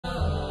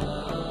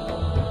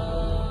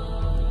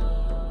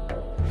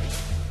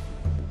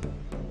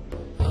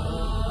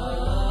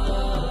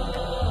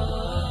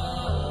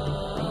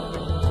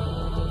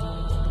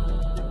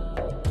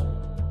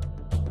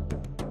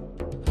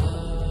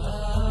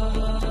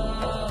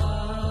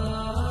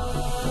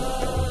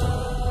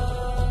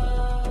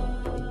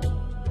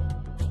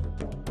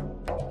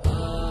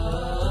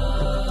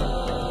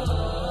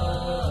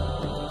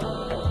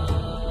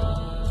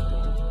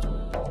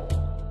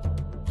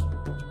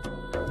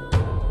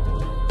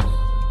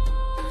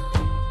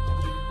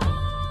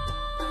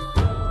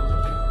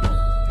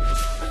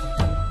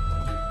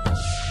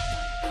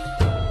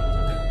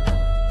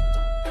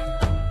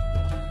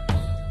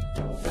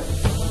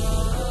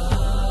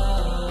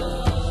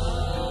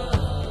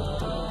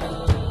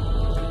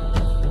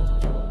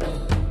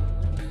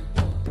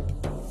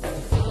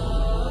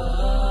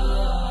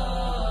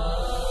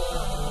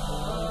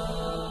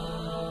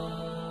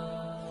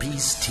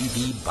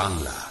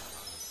বাংলা,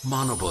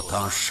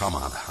 মানবতা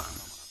সমাধান।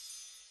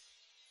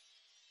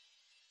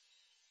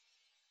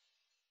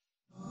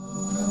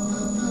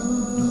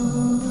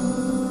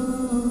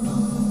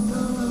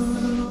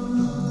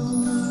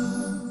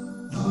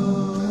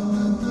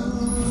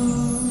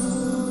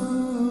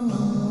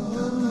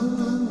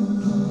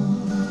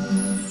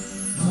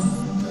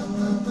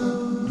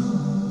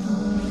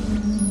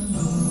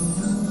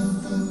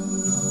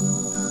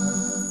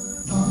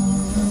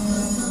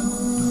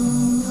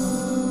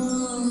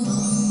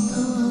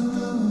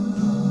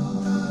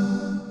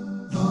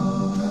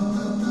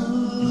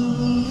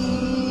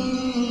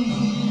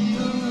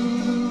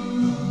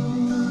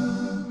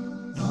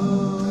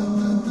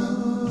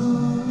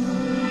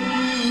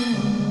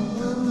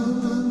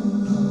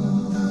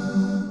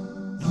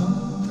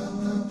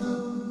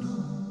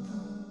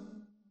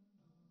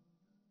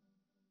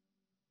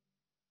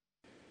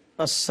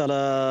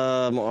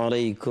 আসসালামু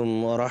আলাইকুম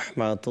ওয়া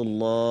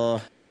রাহমাতুল্লাহ।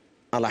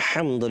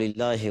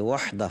 আলহামদুলিল্লাহি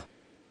ওয়াহদাহ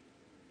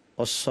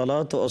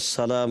ওয়াসসালাতু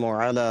ওয়াসসালামু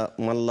আলা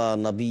মান লা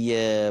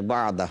নাবিয়্যা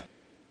বা'দাহ।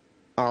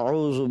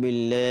 আউযু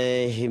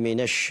বিল্লাহি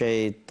মিনাশ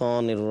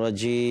শাইতানির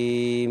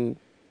রাজীম।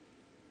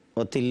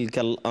 ওয়া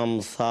তিলকাল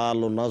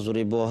আমসালু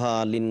নাযরিবুহা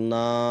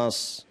লিন-নাস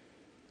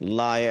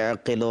লা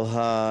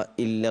ইয়াকিলুহা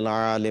ইল্লাল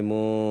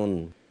আলিমুন।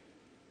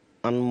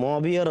 আন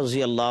মুআবিয়া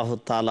রাযিয়াল্লাহু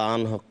তাআলা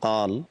আনহু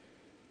قال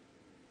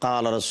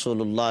قال رسول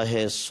الله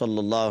صلى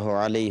الله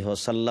عليه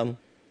وسلم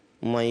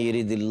ما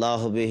يريد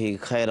الله به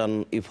خيرا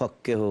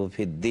يفقهه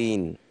في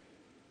الدين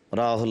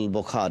রাহুল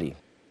বুখারী।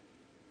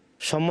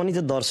 সম্মানিত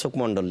দর্শক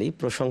মণ্ডলী,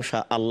 প্রশংসা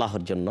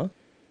আল্লাহর জন্য,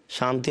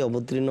 শান্তি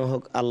অবতীর্ণ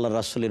হোক আল্লাহ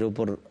রাসূলের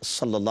উপর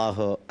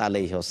সাল্লাল্লাহু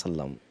আলাইহি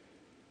ওয়াসাল্লাম।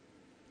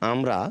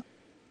 আমরা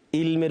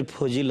ইলমের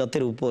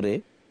ফজিলতের উপরে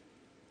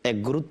এক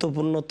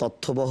গুরুত্বপূর্ণ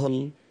তথ্যবহল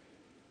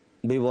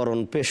বিবরণ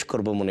পেশ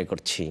করব মনে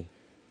করছি।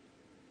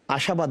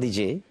 আশাবাদী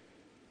যে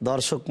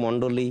দর্শক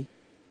মণ্ডলী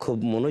খুব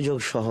মনোযোগ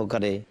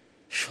সহকারে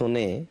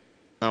শুনে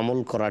আমল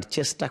করার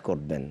চেষ্টা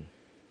করবেন।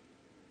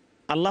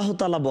 আল্লাহ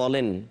তাআলা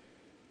বলেন,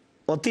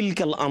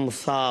 অতিলকাল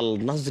আমসাল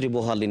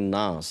নাযরিবুহা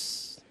লিন-নাস,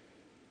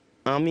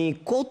 আমি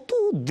কত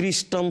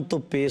দৃষ্টান্ত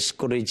পেশ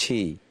করেছি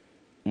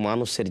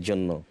মানুষের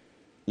জন্য,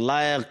 লা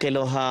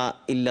ইয়াকিলুহা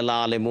ইল্লাল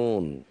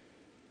আলিমুন,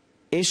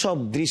 এসব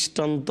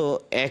দৃষ্টান্ত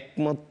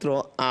একমাত্র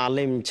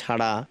আলেম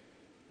ছাড়া,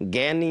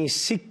 জ্ঞানী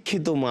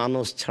শিক্ষিত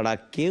মানুষ ছাড়া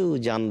কেউ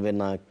জানবে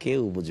না,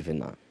 কেউ বুঝবে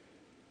না।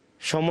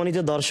 সম্মানিত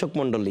দর্শক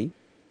মণ্ডলী,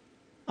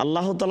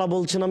 আল্লাহ তাআলা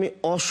বলছেন, আমি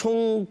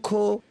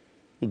অসংখ্য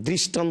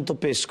দৃষ্টান্ত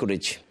পেশ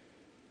করেছি।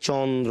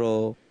 চন্দ্র,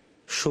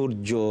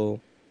 সূর্য,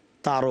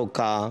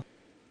 তারকা,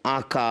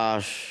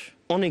 আকাশ,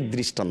 অনেক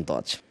দৃষ্টান্ত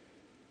আছে।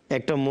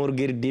 একটা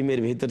মুরগির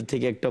ডিমের ভিতর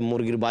থেকে একটা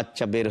মুরগির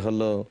বাচ্চা বের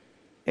হলো,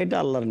 এটা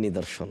আল্লাহর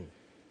নিদর্শন।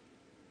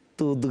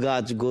 তুত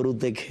গাছ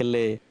গরুতে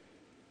খেলে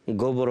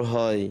গোবর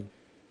হয়,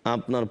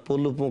 আপনার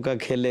পলু পোকা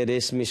খেলে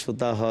রেশমি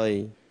সুতা হয়,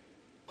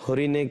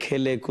 হরিণে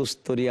খেলে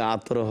কুস্তরি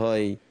আতর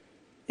হয়,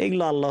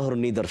 এগুলো আল্লাহর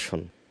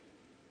নিদর্শন।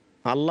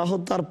 আল্লাহ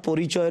তার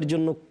পরিচয়ের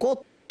জন্য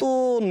কত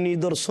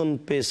নিদর্শন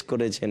পেশ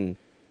করেছেন,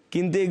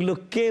 কিন্তু এগুলো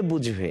কে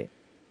বুঝবে,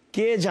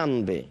 কে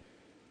জানবে,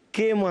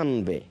 কে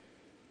মানবে?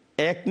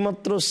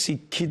 একমাত্র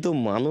শিক্ষিত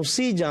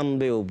মানুষই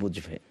জানবে ও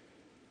বুঝবে।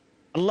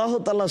 আল্লাহ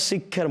তাআলা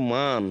শিক্ষার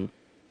মান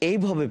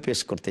এইভাবে পেশ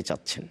করতে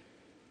চাচ্ছেন।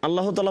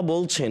 আল্লাহ তাআলা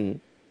বলছেন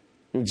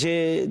যে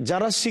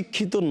যারা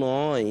শিক্ষিত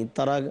নয়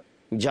তারা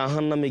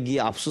জাহান্নামে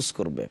গিয়ে আফসোস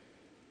করবে।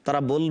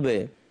 তারা বলবে,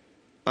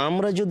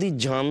 আমরা যদি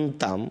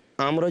জানতাম,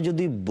 আমরা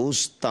যদি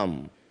বুঝতাম,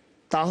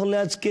 তাহলে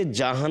আজকে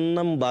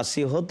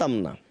জাহান্নামবাসী হতাম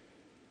না।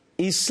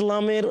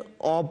 ইসলামের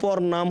অপর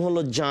নাম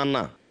হলো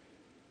জানা,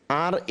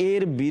 আর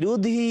এর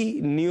বিরোধী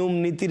নিয়ম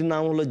নীতির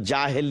নাম হলো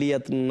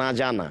জাহেলিয়াত, না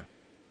জানা।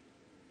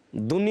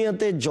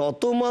 দুনিয়াতে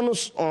যত মানুষ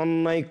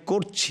অন্যায়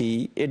করছি,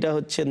 এটা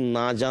হচ্ছে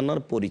না জানার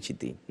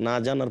পরিচিতি, না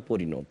জানার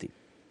পরিণতি।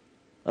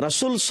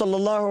 রাসূল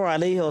সাল্লাল্লাহু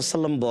আলাইহি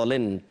ওয়াসাল্লাম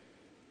বলেন,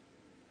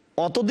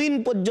 অতদিন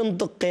পর্যন্ত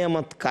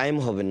কিয়ামত কায়েম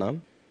হবে না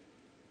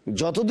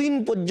যতদিন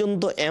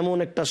পর্যন্ত এমন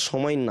একটা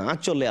সময় না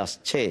চলে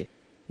আসছে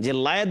যে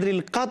লা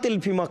ইয়াদরিল কাতিল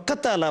ফিমা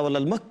কাতালা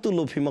ওয়ালাল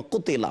মাকতুলু ফিমা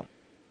কুতিলা,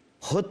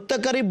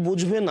 হত্যাকারী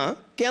বুঝবে না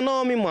কেন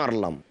আমি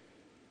মারলাম,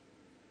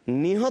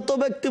 নিহত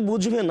ব্যক্তি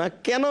বুঝবে না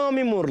কেন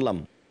আমি মরলাম।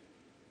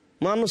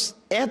 মানুষ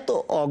এত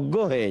অজ্ঞ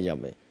হয়ে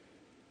যাবে,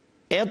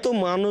 এত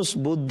মানুষ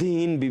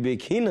বুদ্ধিহীন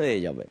বিবেকহীন হয়ে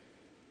যাবে।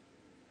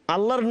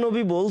 আল্লাহর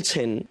নবী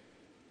বলছেন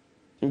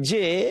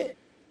যে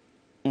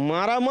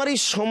মারামারি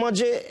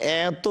সমাজে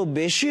এত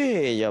বেশি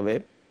হয়ে যাবে,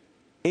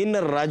 ইন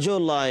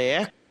রাজুলা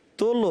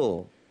ইয়াকতুলু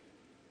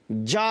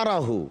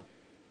জারাহু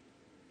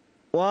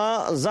ওয়া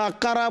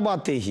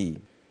যাকারাবাতিহি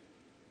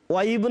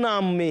ওয়া ইবনা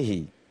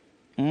আম্মিহি,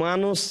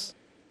 মানুষ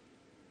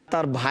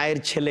তার ভাইয়ের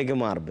ছেলেকে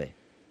মারবে,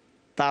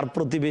 তার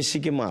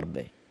প্রতিবেশীকে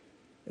মারবে,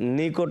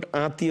 নিকট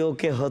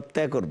আত্মীয়কে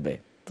হত্যা করবে।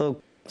 তো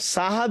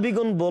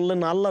সাহাবীগণ বললেন,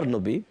 আল্লাহর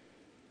নবী,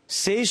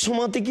 সেই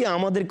সময়তে কি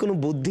আমাদের কোনো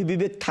বুদ্ধি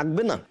বিবেক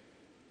থাকবে না?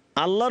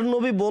 আল্লাহর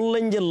নবী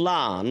বললেন যে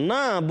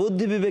না,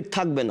 বুদ্ধি বিবেক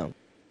থাকবে না।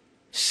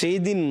 সেই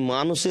দিন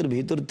মানুষের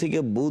ভিতর থেকে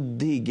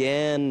বুদ্ধি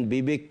জ্ঞান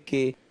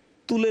বিবেককে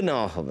তুলে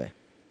নেওয়া হবে।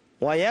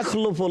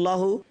 ওয়ায়াখলুফু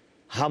লাহু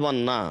হাবান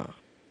না।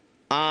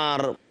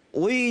 আর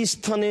ওই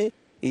স্থানে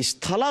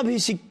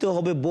স্থলাভিষিক্ত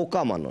হবে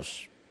বোকা মানুষ।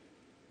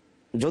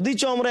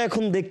 যদিচ আমরা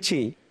এখন দেখছি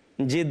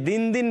যে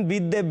দিন দিন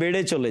বিদ্যা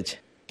বেড়ে চলেছে,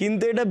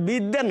 কিন্তু এটা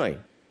বিদ্যা নয়।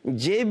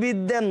 যে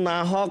বিদ্যা না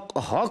হক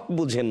হক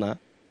বুঝে না,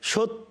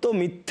 সত্য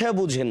মিথ্যা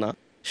বুঝে না,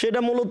 সেটা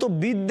মূলত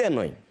বিদ্যা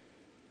নয়।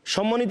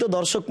 সম্মানিত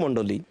দর্শক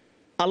মণ্ডলী,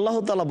 আল্লাহ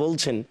তাআলা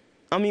বলছেন,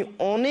 আমি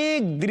অনেক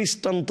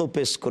দৃষ্টান্ত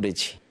পেশ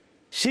করেছি,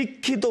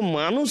 শিক্ষিত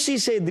মানুষই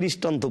সেই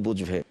দৃষ্টান্ত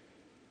বুঝবে।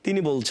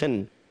 তিনি বলছেন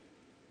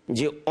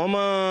যে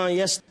অমা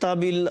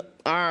ইয়াস্তাবিল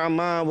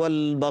আমা ওয়াল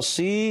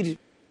বাসির,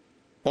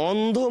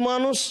 অন্ধ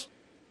মানুষ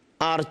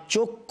আর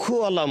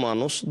চক্ষুওয়ালা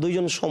মানুষ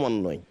দুইজন সমান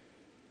নয়।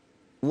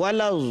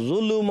 ওয়ালা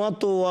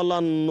যুলুমাতু ওয়ালা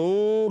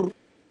নূর,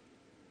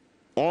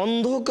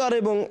 অন্ধকার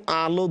এবং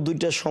আলো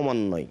দুইটা সমান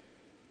নয়।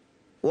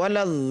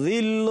 ওয়ালা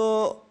যিল্লু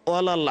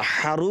ওয়ালাল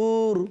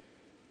হারুর,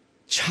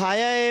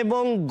 ছায়া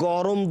এবং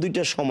গরম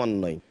দুইটা সমান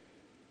নয়।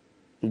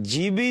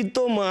 জীবিত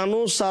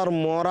মানুষ আর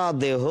মরা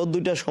দেহ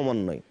দুইটা সমান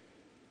নয়।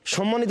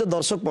 সম্মানিত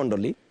দর্শক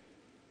মণ্ডলী,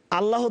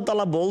 আল্লাহ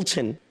তাআলা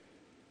বলছেন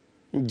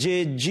যে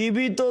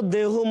জীবিত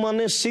দেহ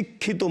মানে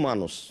শিক্ষিত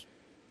মানুষ,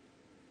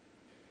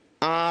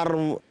 আর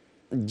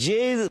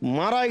যে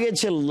মারা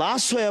গেছে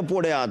লাশ হয়ে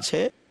পড়ে আছে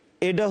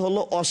এটা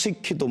হলো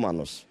অশিক্ষিত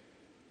মানুষ।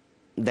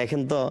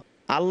 দেখেন তো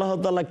আল্লাহ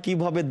তাআলা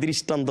কিভাবে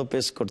দৃষ্টান্ত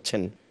পেশ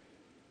করছেন।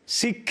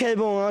 শিক্ষা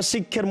এবং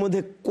অশিক্ষার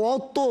মধ্যে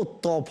কত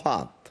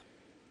তফাৎ।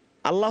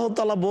 আল্লাহ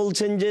তাআলা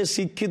বলছেন যে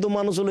শিক্ষিত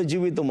মানুষ হলো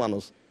জীবিত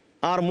মানুষ,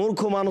 আর মূর্খ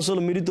মানুষ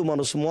হলো মৃত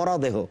মানুষ, মরা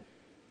দেহ।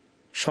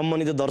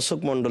 সম্মানিত দর্শক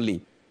মণ্ডলী,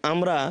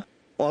 আমরা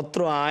অত্র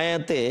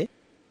আয়াতে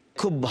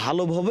খুব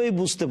ভালোভাবেই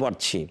বুঝতে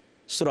পারছি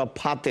সূরা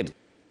ফাতির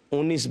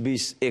 19,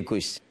 20,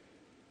 21।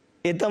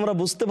 এতে আমরা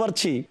বুঝতে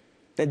পারছি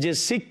যে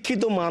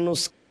শিক্ষিত মানুষ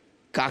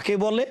কাকে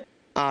বলে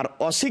আর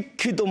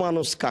অশিক্ষিত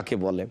মানুষ কাকে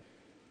বলে।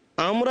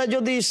 আমরা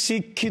যদি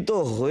শিক্ষিত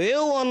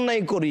হয়েও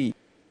অন্যায় করি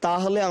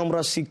তাহলে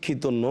আমরা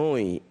শিক্ষিত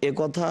নই, এ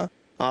কথা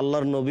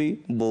আল্লাহর নবী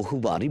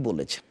বহুবারই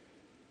বলেছেন।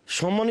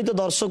 সম্মানিত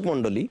দর্শক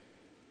মণ্ডলী,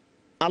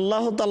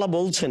 আল্লাহ তাআলা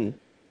বলছেন,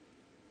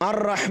 আর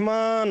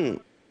রহমান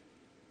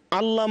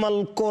আল্লামাল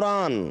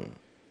কোরআন,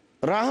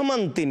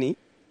 রহমান তিনি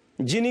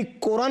যিনি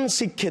কোরআন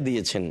শিক্ষা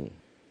দিয়েছেন।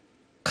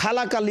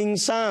 খালাকাল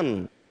ইনসান,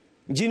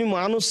 যিনি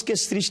মানুষকে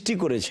সৃষ্টি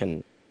করেছেন।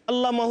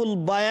 আল্লামাহুল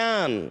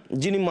বায়ান,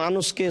 যিনি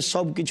মানুষকে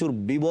সব কিছুর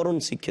বিবরণ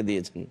শিক্ষা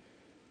দিয়েছেন।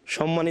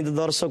 সম্মানিত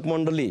দর্শক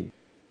মণ্ডলী,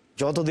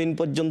 যতদিন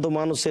পর্যন্ত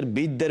মানুষের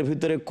বিদ্যার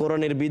ভিতরে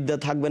কোরআনের বিদ্যা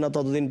থাকবে না,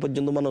 ততদিন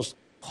পর্যন্ত মানুষ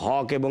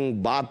হক এবং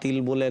বাতিল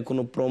বলে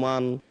কোনো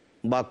প্রমাণ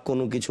বা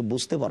কোনো কিছু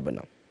বুঝতে পারবে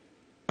না।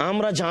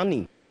 আমরা জানি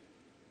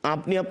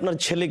আপনি আপনার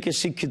ছেলেকে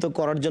শিক্ষিত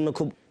করার জন্য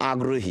খুব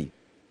আগ্রহী।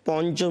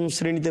 5ম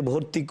শ্রেণীতে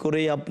ভর্তি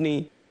করে আপনি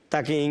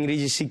তাকে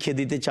ইংরেজি শিখিয়ে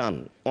দিতে চান,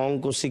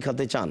 অঙ্ক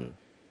শিখাতে চান।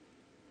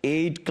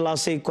 8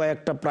 ক্লাসে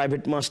কয়েকটা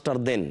প্রাইভেট মাস্টার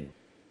দেন,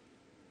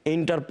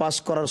 ইন্টার পাস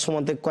করার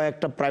সময়তে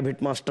কয়েকটা প্রাইভেট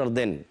মাস্টার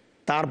দেন।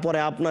 তারপরে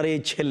আপনার এই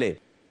ছেলে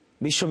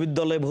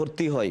বিশ্ববিদ্যালয়ে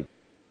ভর্তি হয়,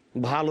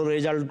 ভালো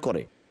রেজাল্ট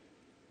করে।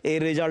 এই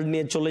রেজাল্ট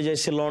নিয়ে চলে যায়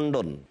সে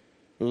লন্ডন।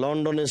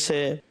 লন্ডনে সে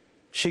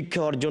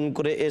শিক্ষা অর্জন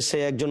করে এসে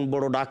একজন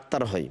বড়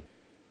ডাক্তার হয়।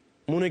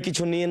 মনে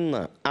কিছু নিয়েন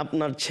না,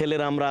 আপনার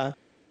ছেলের আমরা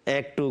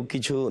একটু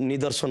কিছু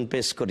নিদর্শন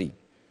পেশ করি।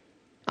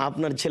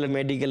 আপনার ছেলে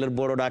মেডিকেলের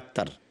বড়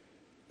ডাক্তার।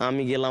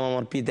 আমি গেলাম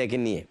আমার পিতাকে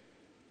নিয়ে,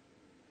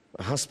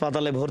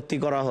 হাসপাতালে ভর্তি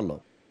করা হলো।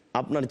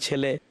 আপনার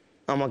ছেলে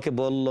আমাকে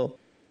বলল,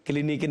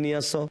 ক্লিনিকে নিয়ে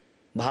আসো,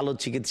 ভালো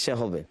চিকিৎসা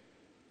হবে।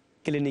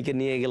 ক্লিনিকে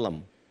নিয়ে গেলাম,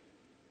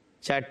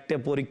 4টে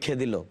পরীক্ষা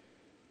দিল,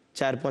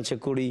 4, 5,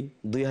 20,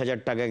 2000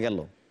 টাকা গেল।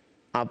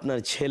 আপনার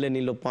ছেলে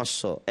নিল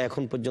 500।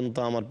 এখন পর্যন্ত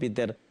আমার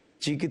পিতার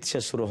চিকিৎসা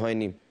শুরু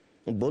হয়নি।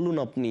 বলুন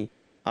আপনি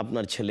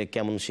আপনার ছেলে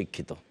কেমন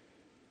শিক্ষিত?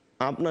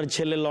 আপনার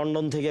ছেলে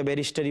লন্ডন থেকে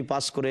ব্যারিস্টারি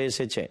পাস করে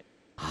এসেছে,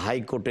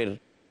 হাইকোর্টের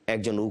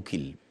একজন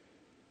উকিল।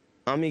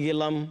 আমি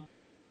গেলাম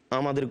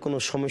আমাদের কোনো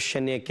সমস্যা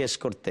নিয়ে কেস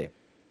করতে,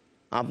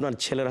 আপনার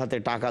ছেলের হাতে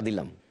টাকা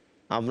দিলাম।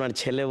 আপনার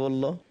ছেলে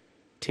বলল,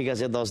 ঠিক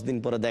আছে 10 দিন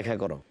পরে দেখা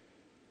করো।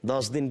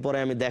 10 দিন পরে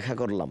আমি দেখা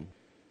করলাম,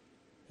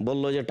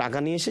 বলল যে টাকা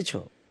নিয়ে এসেছো?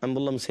 আমি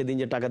বললাম সেদিন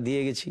যে টাকা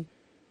দিয়ে গেছি।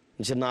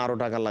 যে না, আরও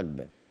টাকা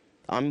লাগবে।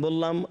 আমি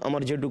বললাম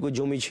আমার যেটুকু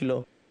জমি ছিল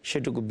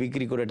সেটুকু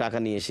বিক্রি করে টাকা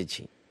নিয়ে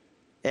এসেছি,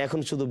 এখন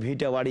শুধু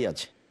ভিটা বাড়ি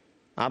আছে।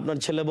 আপনার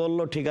ছেলে বলল,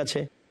 ঠিক আছে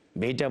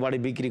ভিটা বাড়ি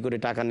বিক্রি করে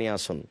টাকা নিয়ে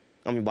আসুন।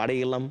 আমি বাড়ি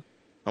গেলাম,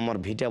 আমার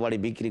ভিটা বাড়ি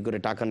বিক্রি করে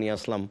টাকা নিয়ে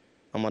আসলাম।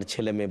 আমার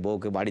ছেলে মেয়ে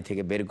বউকে বাড়ি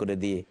থেকে বের করে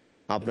দিয়ে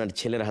আপনার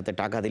ছেলের হাতে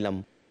টাকা দিলাম।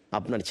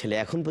 আপনার ছেলে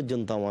এখন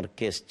পর্যন্ত আমার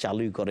কেস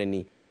চালুই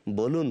করেনি।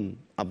 বলুন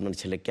আপনার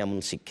ছেলে কেমন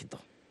শিক্ষিত?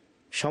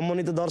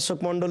 সম্মানিত দর্শক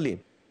মণ্ডলী,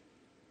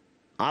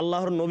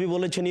 আল্লাহর নবী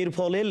বলেছেন,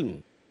 ইরফল ইলম,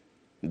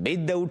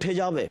 বিদ্যা উঠে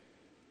যাবে,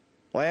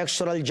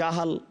 ওয়াকসরাল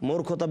জাহাল,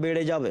 মূর্খতা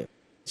বেড়ে যাবে।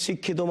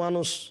 শিক্ষিত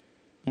মানুষ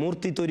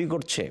মূর্তি তৈরি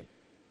করছে,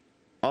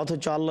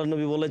 অথচ আল্লাহর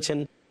নবী বলেছেন,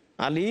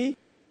 আলী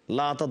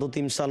লা তাদু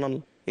তিমসানান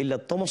ইল্লা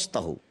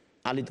তমস্তাহু,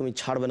 আলী তুমি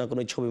ছাড়বে না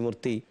কোনো ছবি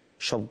মূর্তি,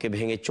 সবকে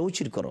ভেঙে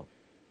চৌচির করো।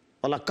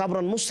 আল্লাহ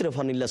কাবরান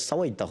মুসরেফান ইল্লা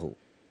সাওয়াইতাহু,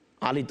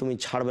 আলী তুমি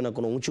ছাড়বে না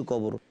কোনো উঁচু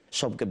কবর,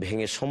 সবকে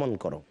ভেঙে সমান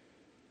করো।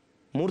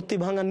 মূর্তি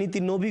ভাঙা নীতি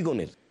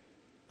নবীগণের।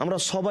 আমরা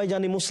সবাই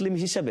জানি মুসলিম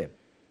হিসেবে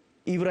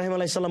ইব্রাহিম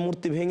আলাইহিস সালাম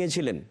মূর্তি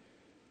ভেঙেছিলেন,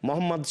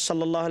 মোহাম্মদ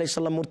সাল্লাল্লাহু আলাইহি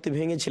সাল্লাম মূর্তি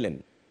ভেঙেছিলেন,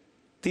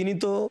 তিনি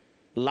তো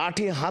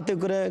লাঠি হাতে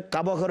করে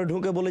কাবা ঘরে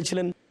ঢুকে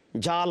বলেছিলেন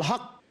জাল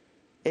হক,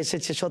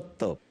 এসেছে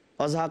সত্য,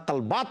 অজাহাকাল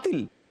বাতিল,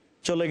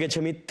 চলে গেছে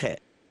মিথ্যে,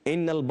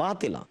 ইন্নাল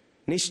বাতিলা,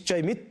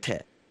 নিশ্চয় মিথ্যে,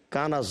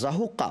 কানা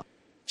জাহুকা,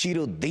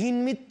 চিরদিন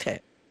মিথ্যে।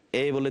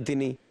 এই বলে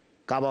তিনি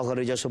কাবা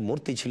ঘরে যেসব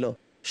মূর্তি ছিল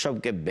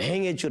সবকে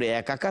ভেঙে চুরে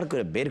একাকার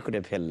করে বের করে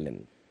ফেললেন।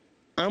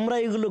 আমরা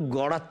এগুলো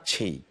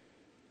গড়াচ্ছি।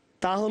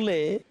 তাহলে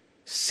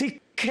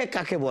শিক্ষা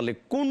কাকে বলে?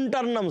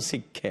 কোনটার নাম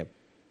শিক্ষা?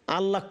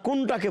 আল্লাহ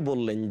কোনটাকে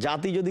বললেন?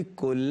 জাতি যদি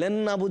কল্যাণ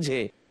না বুঝে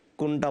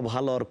কোনটা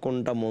ভালো আর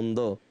কোনটা মন্দ,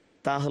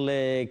 তাহলে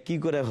কি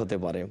করে হতে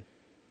পারে?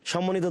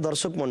 সম্মানিত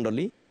দর্শক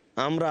মণ্ডলী,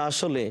 আমরা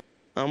আসলে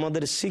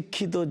আমাদের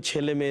শিক্ষিত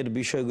ছেলেমেয়ের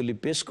বিষয়গুলি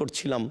পেশ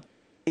করছিলাম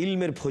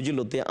ইলমের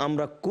ফজিলতে।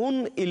 আমরা কোন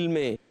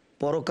ইলমে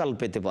পরকাল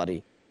পেতে পারি?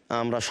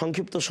 আমরা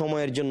সংক্ষিপ্ত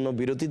সময়ের জন্য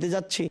বিরতিতে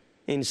যাচ্ছি।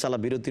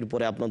 ইনশাআল্লাহ বিরতির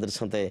পরে আপনাদের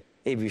সাথে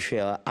এই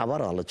বিষয়ে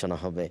আবার আলোচনা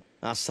হবে।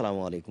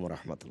 আসসালামু আলাইকুম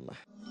রহমতুল্লাহ।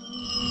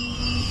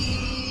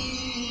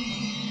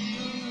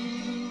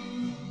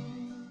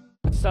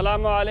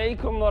 আসসালামু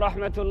আলাইকুম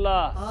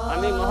রহমতুল্লাহ।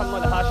 আমি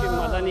মোহাম্মদ হাশিম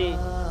মাদানী,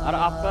 আর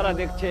আপনারা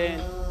দেখছেন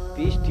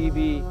পিস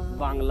টিভি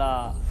বাংলা।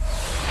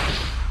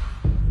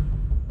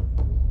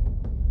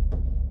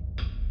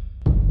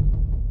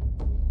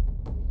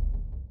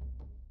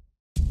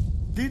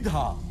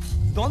 দ্বিধা,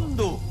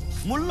 দ্বন্দ্ব,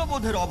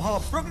 মূল্যবোধের অভাব,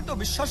 প্রকৃত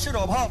বিশ্বাসের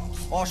অভাব,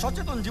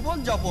 অসচেতন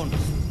জীবনযাপন,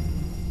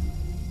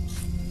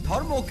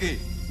 ধর্মকে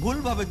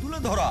ভুলভাবে তুলে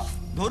ধরা,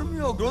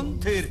 ধর্মীয়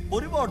গ্রন্থের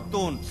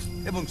পরিবর্তন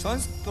এবং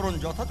সংস্করণ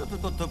যথাযথ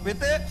তথ্য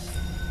পেতে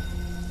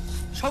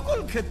সকল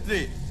ক্ষেত্রে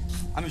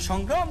আমি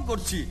সংগ্রাম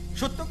করছি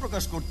সত্য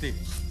প্রকাশ করতে,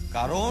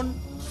 কারণ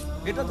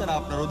এটা যারা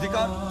আপনার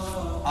অধিকার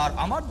আর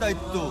আমার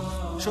দায়িত্ব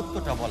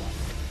সত্যটা বলা।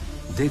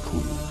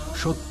 দেখুন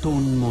সত্য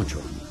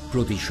উন্মোচন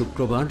প্রতি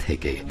শুক্রবার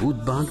থেকে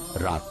বুধবার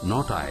রাত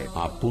 9টায়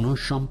আর পুনঃ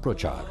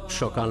সম্প্রচার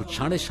সকাল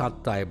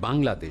 7:30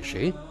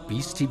 বাংলাদেশে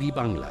পিস টিভি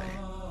বাংলায়।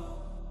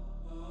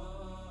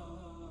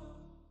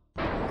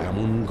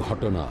 এমন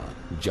ঘটনা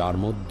যার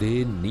মধ্যে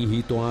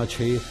নিহিত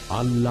আছে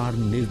আল্লাহর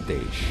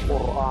নির্দেশ,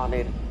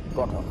 কোরআনের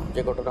ঘটনা,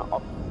 যে ঘটনা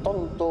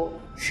অত্যন্ত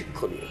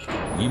শিক্ষণীয়।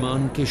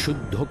 ঈমানকে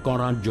শুদ্ধ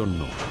করার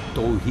জন্য,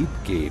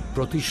 তাওহীদকে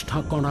প্রতিষ্ঠা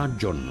করার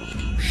জন্য,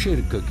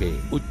 শিরককে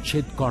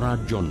উচ্ছেদ করার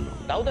জন্য।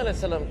 দাউদ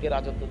আলাইহিস সালামকে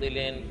রাজত্ব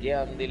দিলেন,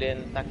 জ্ঞান দিলেন,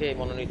 তাকে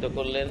মনোনীত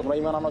করলেন। তোমরা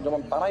ঈমান আনো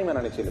যেমন তারাই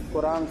মেনে নিয়েছিল।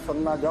 কোরআন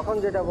সুন্নাহ যখন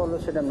যেটা বললো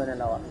সেটা মেনে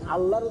নেওয়া।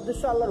 আল্লাহর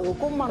উদ্দেশ্য আল্লাহর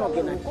হুকুম মানো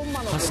কিনা।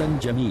 হাসান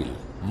জামিল,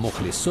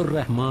 মুখলিসুর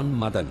রহমান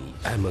মাদানী,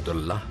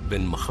 আহমদুল্লাহ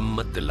বিন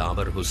মোহাম্মদ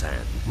দিলাওয়ার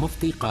হোসেন,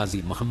 মুফতি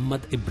কাজী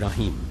মোহাম্মদ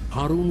ইব্রাহিম,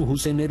 হারুন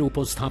হোসেনের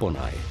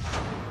উপস্থাপনায়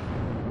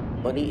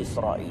বনী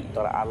ইসরাঈল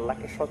তারা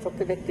আল্লাহকে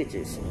সচক্ষে দেখতে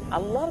চেয়েছিল।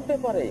 আল্লাহর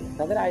ব্যাপারে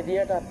তাদের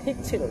আইডিয়াটা ঠিক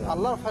ছিল না।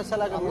 আল্লাহর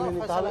ফয়সালাকে মেনে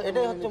নিতে হবে,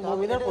 এটাই হচ্ছে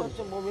মুমিনের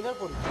পরিচয়।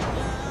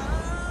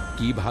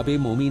 কিভাবে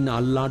মুমিন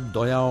আল্লাহর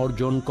দয়া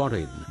অর্জন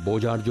করেন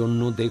বোঝার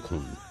জন্য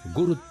দেখুন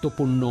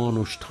গুরুত্বপূর্ণ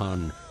অনুষ্ঠান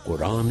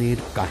কোরআনের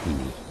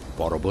কাহিনী।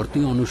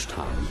 পরবর্তী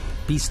অনুষ্ঠান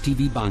পিস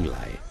টিভি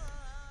বাংলায়।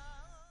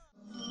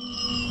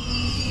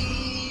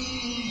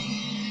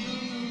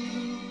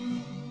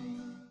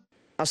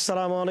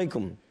 আসসালামু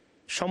আলাইকুম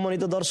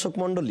সম্মানিত দর্শক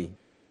মণ্ডলী,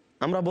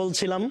 আমরা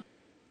বলছিলাম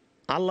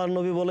আল্লাহর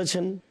নবী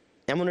বলেছেন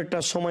এমন একটা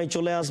সময়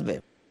চলে আসবে,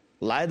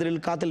 লায়দরিল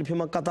কাতিল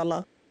ফিমা কাতালা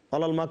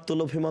অলাল মাকতুল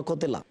ফিমা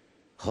কতেলা।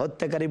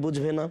 হত্যাকারী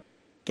বুঝবে না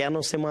কেন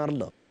সে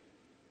মারল,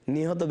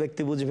 নিহত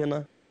ব্যক্তি বুঝবে না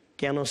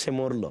কেন সে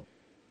মরল।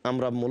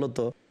 আমরা মূলত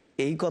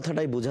এই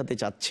কথাটাই বোঝাতে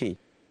চাচ্ছি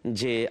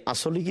যে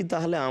আসলে কি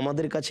তাহলে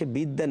আমাদের কাছে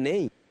বিদ্যা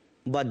নেই,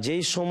 বা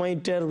যেই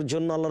সময়টার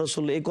জন্য আল্লাহ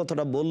রসুল এই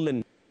কথাটা বললেন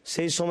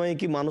সেই সময়ে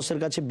কি মানুষের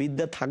কাছে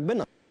বিদ্যা থাকবে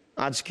না?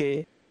 আজকে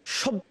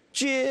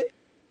সবচেয়ে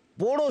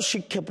বড়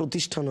শিক্ষা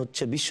প্রতিষ্ঠান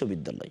হচ্ছে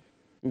বিশ্ববিদ্যালয়।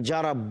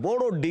 যারা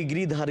বড়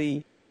ডিগ্রিধারী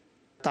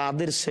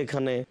তাদের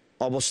সেখানে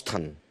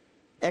অবস্থান।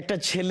 একটা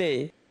ছেলে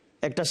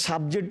একটা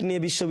সাবজেক্ট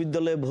নিয়ে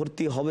বিশ্ববিদ্যালয়ে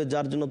ভর্তি হবে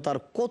যার জন্য তার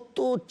কত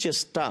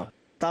চেষ্টা,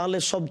 তাহলে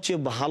সবচেয়ে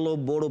ভালো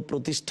বড়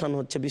প্রতিষ্ঠান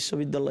হচ্ছে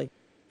বিশ্ববিদ্যালয়।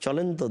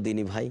 চলেন তো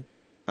দিনী ভাই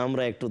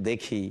আমরা একটু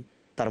দেখি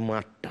তার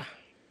মাঠটা,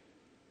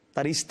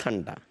 তার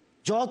স্থানটা।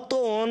 যত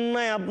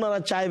অন্যায় আপনারা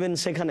চাইবেন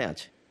সেখানে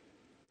আছে,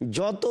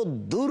 যত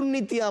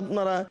দুর্নীতি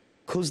আপনারা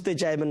খুঁজতে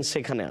চাইবেন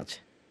সেখানে আছে।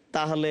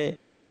 তাহলে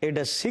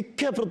এটা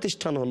শিক্ষা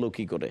প্রতিষ্ঠান হলো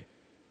কি করে?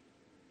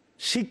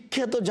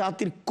 শিক্ষা তো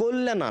জাতির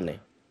কল্যাণ আনে,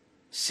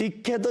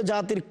 শিক্ষা তো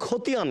জাতির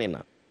ক্ষতি আনে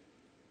না।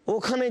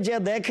 ওখানে যে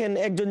দেখেন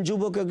একজন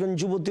যুবক একজন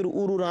যুবতীর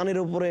উরু রানের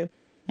উপরে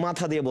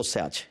মাথা দিয়ে বসে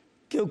আছে,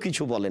 কেউ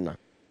কিছু বলে না।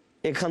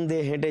 এখান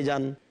দিয়ে হেঁটে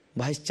যান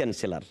ভাইস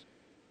চ্যান্সেলর,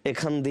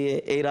 এখান দিয়ে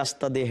এই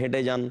রাস্তা দিয়ে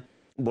হেঁটে যান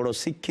বড়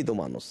শিক্ষিত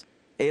মানুষ,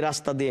 এই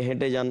রাস্তা দিয়ে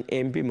হেঁটে যান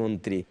এমপি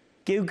মন্ত্রী,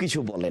 কেউ কিছু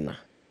বলে না।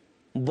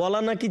 বলা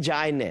নাকি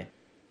যায় না,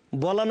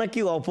 বলা নাকি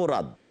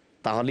অপরাধ।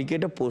 তাহলে কি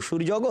এটা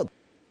পশুর জগৎ?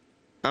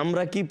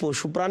 আমরা কি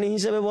পশু প্রাণী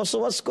হিসেবে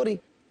বসবাস করি?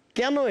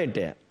 কেন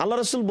এটা? আল্লাহ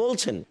রসুল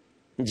বলছেন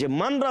যে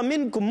মানরা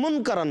মিনকুম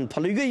মুনকারান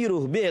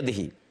ফালইগাইয়িরুহু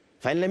বিয়াদিহি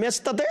ফাইন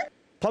ইয়াস্তাতি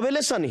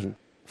ফাবিলিসানিহি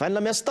ফাইন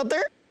ইয়াস্তাতি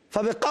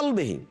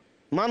ফাবিকলবিহি।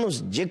 মানুষ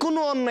যে কোনো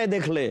অন্যায়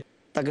দেখলে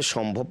তাকে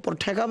সম্ভবপর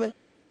ঠেকাবে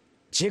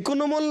যে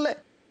কোনো মূল্যে।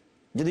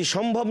 যদি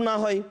সম্ভব না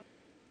হয়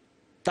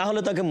তাহলে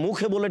তাকে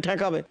মুখে বলে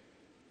ঠেকাবে,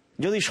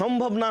 যদি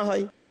সম্ভব না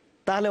হয়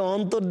তাহলে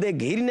অন্তর দিয়ে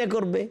ঘৃণা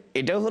করবে,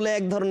 এটাও হলো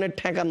এক ধরনের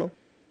ঠেকানো।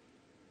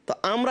 তো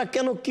আমরা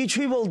কেন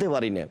কিছুই বলতে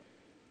পারি না?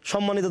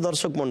 সম্মানিত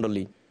দর্শক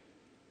মণ্ডলী,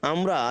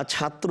 আমরা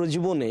ছাত্র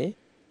জীবনে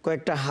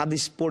কয়েকটা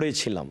হাদিস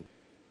পড়েছিলাম,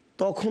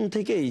 তখন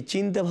থেকেই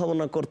চিন্তা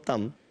ভাবনা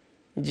করতাম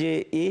যে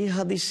এই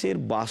হাদিসের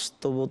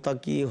বাস্তবতা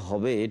কি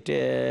হবে, এটা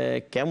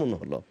কেমন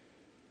হলো।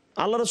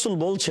 আল্লাহ রসুল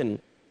বলছেন,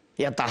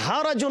 ইয়া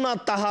তাহারা জোনা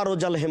তাহারো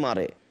জাল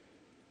হেমারে,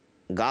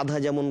 গাধা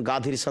যেমন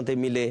গাধীর সাথে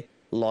মিলে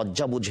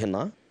লজ্জা বুঝে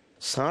না,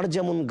 ষাঁড়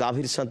যেমন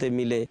গাভীর সাথে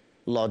মিলে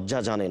লজ্জা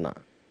জানে না।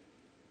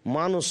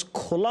 মানুষ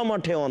খোলা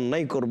মাঠে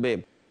অন্যায় করবে,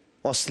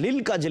 অশ্লীল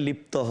কাজে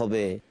লিপ্ত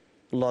হবে,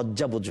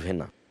 লজ্জা বুঝবে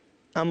না।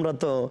 আমরা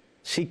তো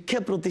শিক্ষা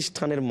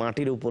প্রতিষ্ঠানের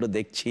মাটির উপরে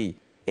দেখছি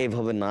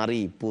এইভাবে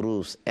নারী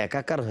পুরুষ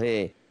একাকার হয়ে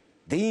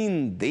দিন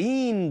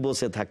দিন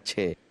বসে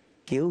থাকছে,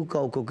 কেউ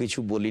কাউকে কিছু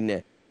বলি না।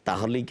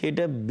 তাহলে কি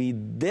এটা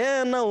বিদ্যা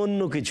না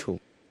অন্য কিছু?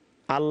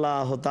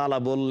 আল্লাহ তাআলা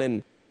বললেন,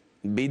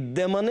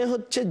 বিদ্যা মানে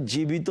হচ্ছে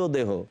জীবিত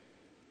দেহ,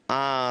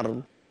 আর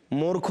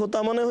মূর্খতা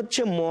মানে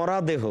হচ্ছে মরা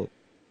দেহ।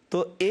 তো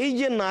এই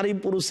যে নারী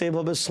পুরুষ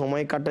এভাবে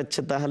সময়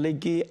কাটাচ্ছে, তাহলে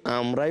কি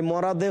আমরাই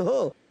মরা দেহ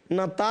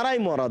না তারাই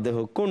মরা দেহ?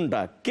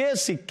 কোনটা? কে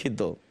শিক্ষিত?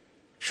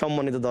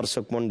 সম্মানিত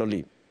দর্শক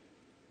মণ্ডলী,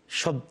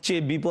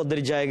 সবচেয়ে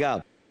বিপদের জায়গা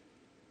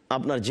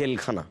আপনার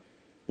জেলখানা।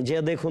 যে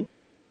দেখুন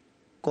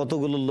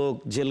কতগুলো লোক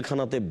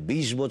জেলখানাতে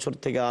 20 বছর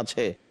থেকে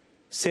আছে,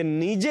 সে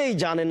নিজেই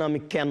জানে না আমি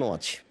কেন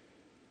আছি,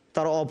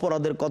 তার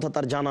অপরাধের কথা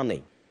তার জানা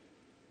নেই।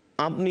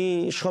 আপনি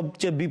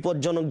সবচেয়ে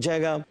বিপজ্জনক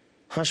জায়গা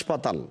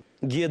হাসপাতাল,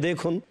 গিয়ে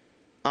দেখুন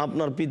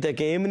আপনার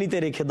পিতাকে এমনিতে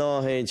রেখে দেওয়া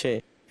হয়েছে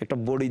একটা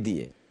বড়ি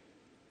দিয়ে।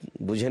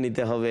 বুঝে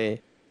নিতে হবে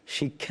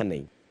শিক্ষা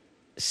নেই।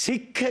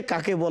 শিক্ষা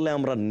কাকে বলে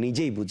আমরা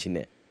নিজেই বুঝি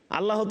না।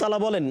 আল্লাহ তাআলা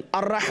বলেন,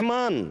 আর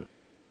রহমান,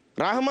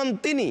 রহমান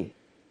তিনি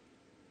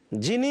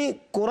যিনি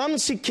কোরআন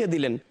শিক্ষা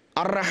দিলেন।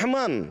 আর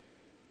রহমান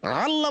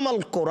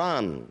আল্লামাল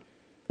কোরআন,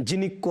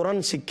 যিনি কোরআন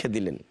শিক্ষা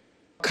দিলেন।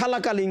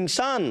 খালাকাল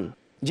ইনসান,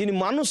 যিনি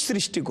মানুষ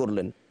সৃষ্টি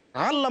করলেন।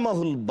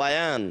 আল্লামাহুল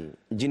বায়ান,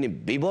 যিনি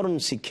বিবরণ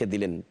শিক্ষা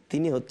দিলেন,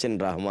 তিনি হচ্ছেন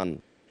রহমান।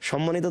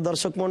 সম্মানিত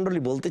দর্শক মণ্ডলী,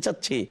 বলতে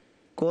চাচ্ছি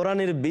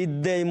কোরআনের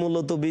বিদ্যাই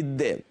মূলত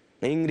বিদ্যা।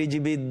 ইংরেজি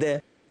বিদ্যা,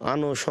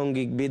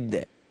 আনুষঙ্গিক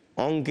বিদ্যা,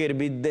 অঙ্কের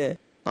বিদ্যা,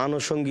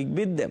 আনুষঙ্গিক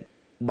বিদ্যা,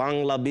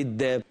 বাংলা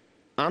বিদ্যা,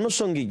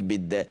 আনুষঙ্গিক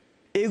বিদ্যা,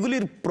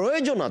 এগুলির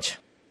প্রয়োজন আছে।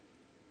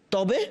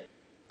 তবে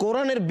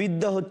কোরআনের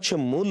বিদ্যা হচ্ছে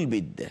মূল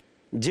বিদ্যা,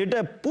 যেটা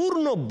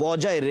পূর্ণ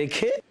বজায়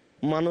রেখে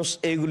মানুষ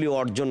এগুলি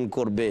অর্জন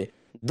করবে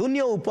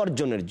দুনিয়া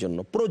উপার্জনের জন্য,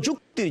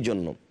 প্রযুক্তির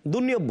জন্য,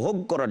 দুনিয়া ভোগ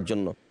করার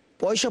জন্য,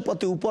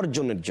 পয়সাপাতি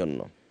উপার্জনের জন্য।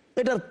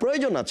 এটার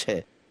প্রয়োজন আছে,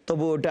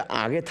 তবু ওটা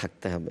আগে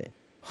থাকতে হবে।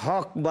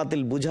 হক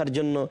বাতিল বুঝার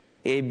জন্য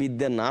এই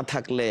বিদ্যা না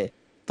থাকলে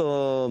তো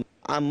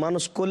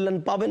মানুষ কল্যাণ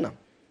পাবে না।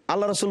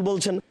 আল্লাহ রাসূল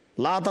বলছেন,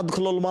 লা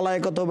তাদখুলুল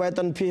মালায়েকাতু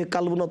বাইতান ফিহি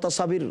কালবুন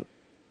তাসাবির,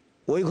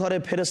 ওই ঘরে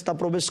ফেরেশতা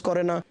প্রবেশ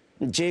করে না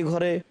যে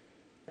ঘরে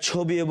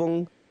ছবি এবং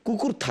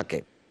কুকুর থাকে।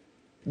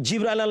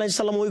 জিবরাইল আলাইহিস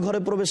সালাম ওই ঘরে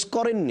প্রবেশ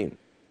করেননি।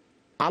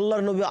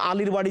 আল্লাহর নবী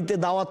আলীর বাড়িতে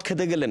দাওয়াত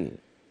খেতে গেলেন,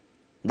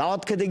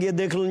 দাওয়াত খেতে গিয়ে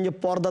দেখলেন যে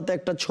পর্দাতে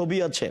একটা ছবি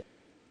আছে।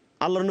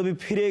 আল্লাহর নবী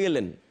ফিরে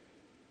গেলেন।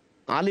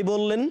 আলী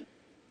বললেন,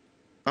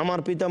 আমার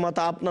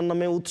পিতামাতা আপনার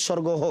নামে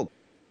উৎসর্গ হোক,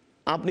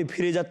 আপনি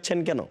ফিরে যাচ্ছেন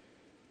কেন?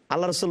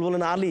 আল্লাহ রাসূল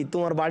বলেন, আলী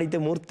তোমার বাড়িতে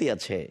মূর্তি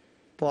আছে,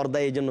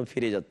 পর্দায় এই জন্য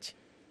ফিরে যাচ্ছে।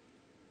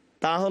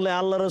 তাহলে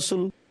আল্লাহ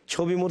রাসূল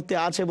ছবি মূর্তি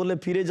আছে বলে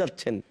ফিরে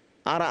যাচ্ছেন,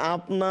 আর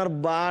আপনার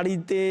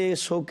বাড়িতে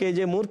শোকে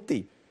যে মূর্তি,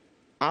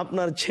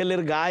 আপনার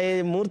ছেলের গায়ে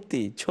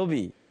মূর্তি,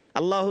 ছবি,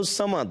 আল্লাহুস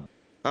সামাদ।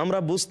 আমরা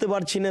বুঝতে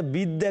পারছি না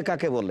বিদ্যা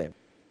কাকে বলে,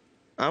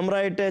 আমরা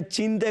এটা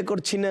চিন্তা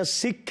করছি না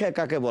শিক্ষা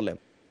কাকে বলে।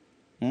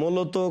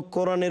 মূলত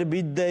কোরআনের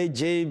বিদ্যায়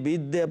যে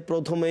বিদ্যা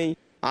প্রথমেই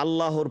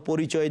আল্লাহর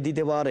পরিচয়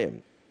দিতে পারে।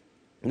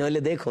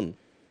 নইলে দেখুন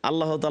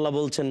আল্লাহ তাআলা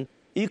বলছেন,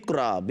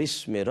 ইকরা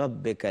বিস্মি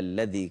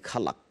রাব্বিকাল্লাযী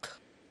খালাক,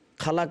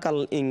 খালাকাল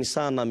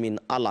ইনসানা মিন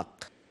আলাক,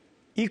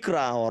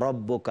 ইকরা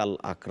রাব্বুকাল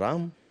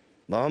আকরাম।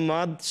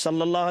 মুহাম্মদ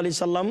সাল্লাল্লাহু আলাইহি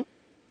সাল্লাম,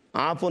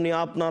 আপনি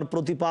আপনার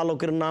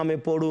প্রতিপালকের নামে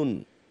পড়ুন,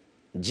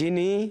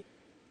 যিনি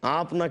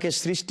আপনাকে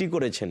সৃষ্টি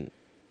করেছেন,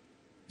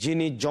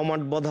 যিনি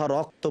জমাট বাঁধা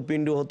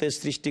রক্তপিণ্ড হতে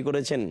সৃষ্টি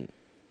করেছেন।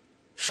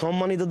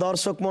 সম্মানিত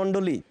দর্শক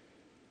মণ্ডলী,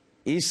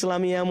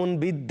 ইসলামী এমন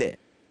বিদ্যা,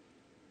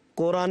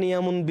 কোরআনই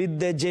এমন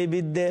বিদ্যা, যে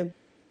বিদ্যা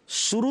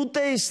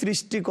শুরুতেই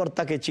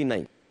সৃষ্টিকর্তাকে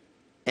চিনাই।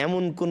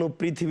 এমন কোনো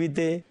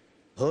পৃথিবীতে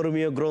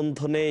ধর্মীয় গ্রন্থ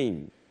নেই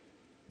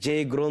যে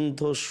গ্রন্থ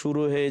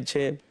শুরু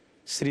হয়েছে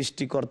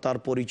সৃষ্টিকর্তার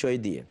পরিচয়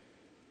দিয়ে।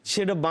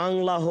 সেটা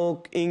বাংলা হোক,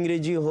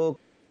 ইংরেজি হোক,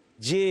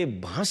 যে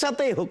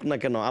ভাষাতেই হোক না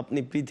কেন, আপনি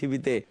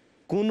পৃথিবীতে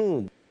কোনো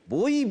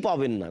বই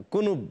পাবেন না,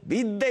 কোনো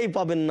বিদ্যাই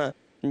পাবেন না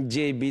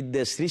যে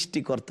বিদ্যা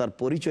সৃষ্টিকর্তার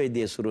পরিচয়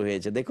দিয়ে শুরু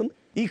হয়েছে। দেখুন,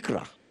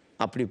 ইকরা,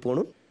 আপনি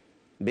পড়ুন,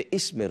 বে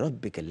ইসমে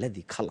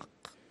রাব্বিকাল্লাযী খালাক,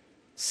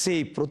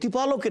 সেই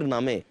প্রতিপালকের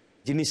নামে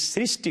যিনি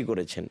সৃষ্টি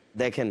করেছেন।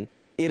 দেখেন,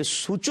 এর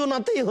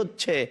সূচনাতেই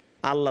হচ্ছে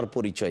আল্লাহর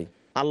পরিচয়,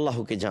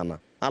 আল্লাহকে জানা,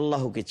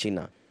 আল্লাহকে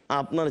চিনা।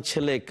 আপনার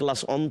ছেলে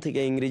ক্লাস 1 থেকে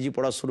ইংরেজি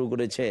পড়া শুরু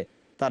করেছে,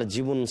 তার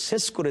জীবন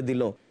শেষ করে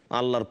দিল,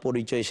 আল্লাহর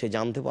পরিচয় সে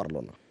জানতে পারলো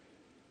না,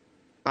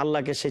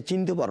 আল্লাহকে সে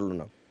চিনতে পারলো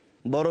না।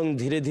 বরং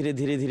ধীরে ধীরে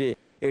ধীরে ধীরে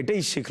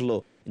এটাই শিখলো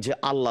যে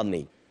আল্লাহ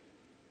নেই,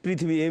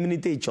 পৃথিবী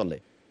এমনিতেই চলে,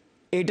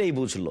 এটাই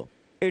বুঝলো,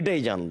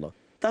 এটাই জানলো।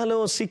 তাহলে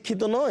ও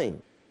শিক্ষিত নয়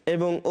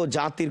এবং ও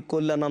জাতির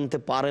কল্যাণ আনতে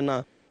পারে না,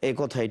 এ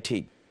কথাই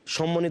ঠিক।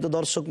 সম্মানিত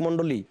দর্শক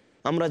মণ্ডলী,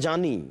 আমরা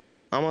জানি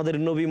আমাদের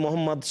নবী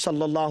মোহাম্মদ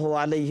সাল্লাল্লাহু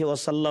আলাইহি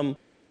ওয়াসাল্লাম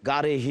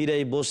গারে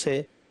হিরায় বসে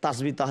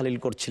তাসবিহ তাহলিল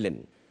করছিলেন।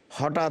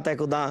 হঠাৎ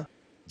একদা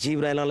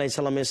জিবরাইল আলাইহিস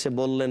সালাম এসে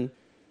বললেন,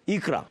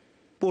 ইকরা,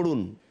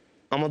 পড়ুন।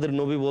 আমাদের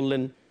নবী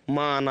বললেন,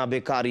 মা আনা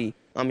বেকারি,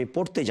 আমি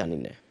পড়তে জানি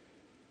না।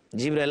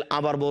 জিবরাইল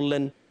আবার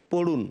বললেন,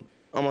 পড়ুন।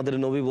 আমাদের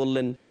নবী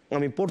বললেন,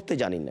 আমি পড়তে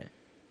জানি না।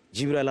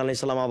 জিবরাইল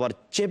আলাইহিস সালাম আবার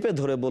চেপে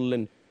ধরে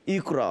বললেন,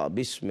 ইকরা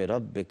বিস্মি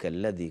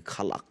রাব্বিকাল্লাযী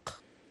খালাক,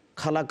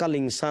 খালাকাল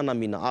ইনসানা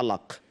মিন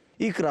আলাক,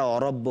 ইকরা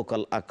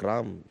রাব্বুকাল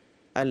আকরাম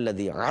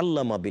আল্লাযী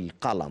আল্লামা বিল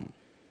কালাম।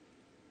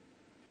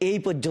 এই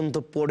পর্যন্ত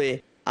পড়ে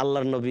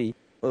আল্লাহর নবী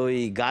ওই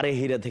গারে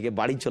হিরা থেকে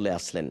বাড়ি চলে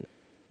আসলেন।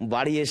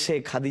 বাড়ি এসে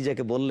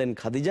খাদিজাকে বললেন,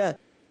 খাদিজা,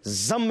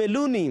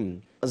 জাম্মেলুনি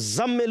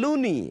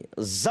জাম্মেলুনি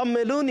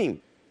জাম্মেলুনি,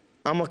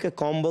 আমাকে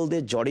কম্বল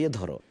দিয়ে জড়িয়ে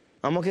ধরো,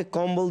 আমাকে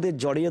কম্বল দিয়ে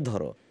জড়িয়ে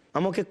ধরো,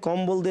 আমাকে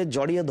কম্বল দিয়ে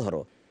জড়িয়ে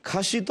ধরো,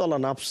 খাসি তলা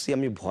নাফসি,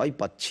 আমি ভয়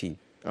পাচ্ছি,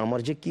 আমার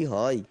যে কি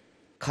হয়।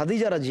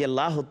 খাদিজা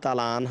রাদিয়াল্লাহু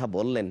তাআলা আনহা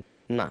বললেন,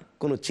 না,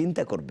 কোনো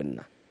চিন্তা করবেন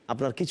না,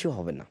 আপনার কিছু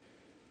হবে না।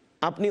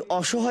 আপনি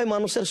অসহায়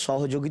মানুষের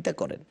সহযোগিতা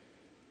করেন,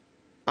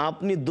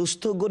 আপনি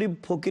দুস্থ গরিব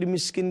ফকির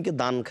মিসকিনকে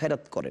দান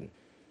খায়রাত করেন,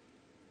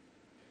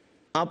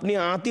 আপনি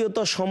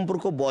আত্মীয়তা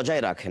সম্পর্ক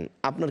বজায় রাখেন,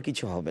 আপনার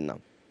কিছু হবে না।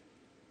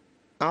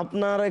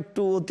 আপনার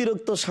একটু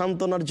অতিরিক্ত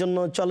সান্ত্বনার জন্য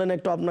চলেন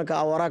একটু আপনাকে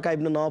ওয়ারাকা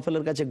ইবনে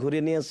নওফলের কাছে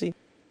ঘুরিয়ে নিয়ে আসি।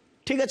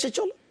 ঠিক আছে,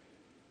 চলো।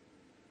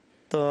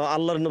 তো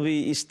আল্লাহর নবী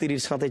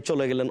স্ত্রীর সাথে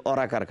চলে গেলেন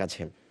ওরাকার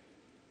কাছে।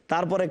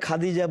 তারপরে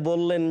খাদিজা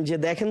বললেন যে,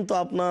 দেখেন তো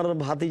আপনার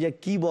ভাতিজা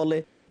কি বলে,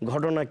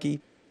 ঘটনা কি?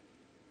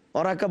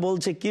 ওরাকা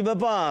বলছে, কি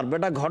ব্যাপার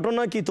বেটা,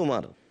 ঘটনা কি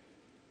তোমার?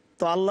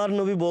 তো আল্লাহর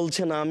নবী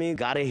বলছেন, আমি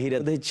গারে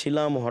হিরাতে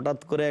ছিলাম, হঠাৎ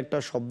করে একটা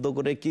শব্দ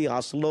করে কি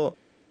আসলো,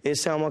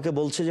 এসে আমাকে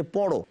বলছে যে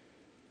পড়ো।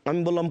 আমি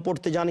বললাম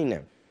পড়তে জানি না।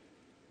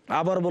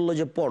 আবার বললো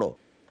যে পড়ো।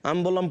 আমি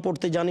বললাম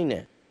পড়তে জানি না।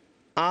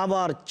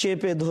 আবার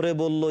চেপে ধরে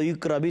বলল,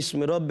 ইকরা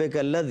বিস্মি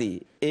রাব্বিকাল্লাযী,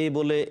 এই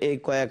বলে এই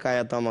কয়েক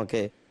আয়াত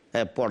আমাকে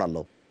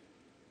পড়ালো।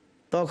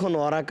 তখন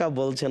ওরাকা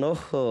বলছেন,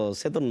 ওহো,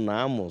 সে তো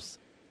নামুস,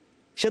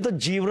 সে তো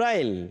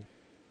জিবরাইল,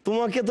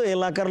 তোমাকে তো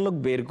এলাকার লোক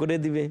বের করে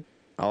দিবে।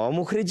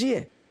 আওয়ামুখরে জিয়ে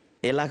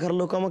এলাকার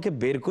লোক আমাকে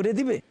বের করে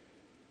দিবে,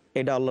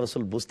 এটা আল্লাহ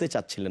রাসূল বুঝতে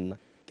চাচ্ছিলেন না।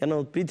 কেন?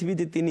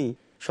 পৃথিবীতে তিনি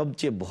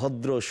সবচেয়ে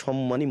ভদ্র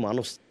সম্মানী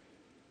মানুষ,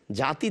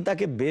 জাতি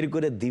তাকে বের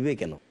করে দিবে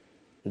কেন?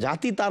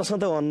 জাতি তার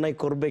সাথে অন্যায়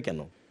করবে কেন?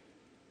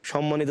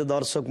 সম্মানিত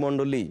দর্শক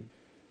মণ্ডলী,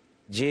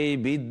 যেই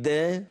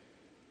বিদ্যে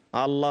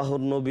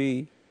আল্লাহর নবী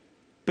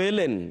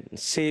পেলেন,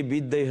 সেই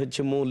বিদ্যাই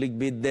হচ্ছে মৌলিক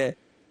বিদ্যা,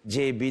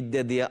 যে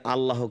বিদ্যা দিয়ে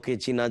আল্লাহকে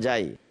চিনা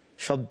যায়।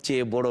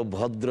 সবচেয়ে বড়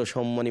ভদ্র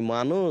সম্মানী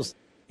মানুষ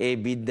এই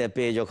বিদ্যা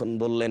পেয়ে যখন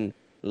বললেন,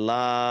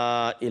 লা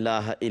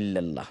ইলাহা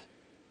ইল্লাল্লাহ,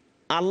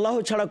 আল্লাহ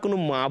ছাড়া কোনো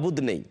মাবুদ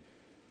নেই,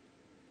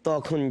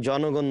 তখন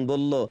জনগণ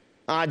বলল,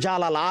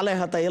 আজালাল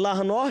আলাহাতা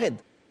ইলাহান ওয়াহিদ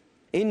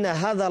ইন্না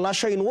হাযা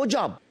লাশাইউন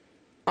ওজাব,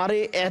 আরে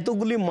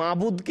এতগুলি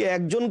মাবুদকে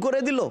একজন করে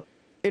দিল,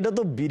 এটা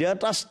তো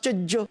বিরাট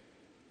আশ্চর্য।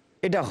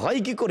 এটা হয়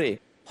কি করে?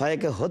 হয়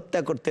একে হত্যা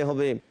করতে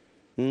হবে,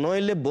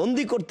 নইলে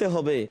বন্দি করতে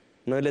হবে,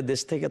 নইলে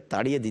দেশ থেকে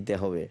তাড়িয়ে দিতে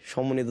হবে।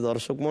 সম্মানিত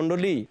দর্শক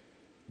মণ্ডলী,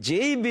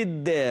 যেই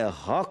বিদ্যে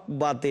হক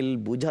বাতিল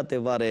বুঝাতে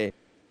পারে,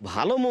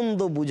 ভালো মন্দ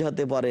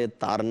বুঝাতে পারে,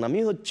 তার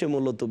নামই হচ্ছে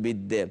মূলত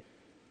বিদ্যে।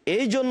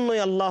 এই জন্যই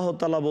আল্লাহ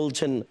তাআলা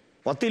বলছেন,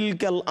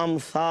 অতিলকাল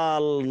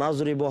আমসাল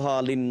নাজরিবুহা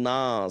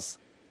লিন্নাস,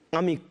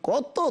 আমি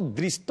কত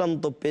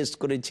দৃষ্টান্ত পেশ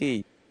করেছি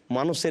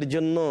মানুষের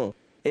জন্য,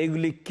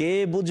 এগুলি কে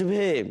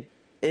বুঝবে,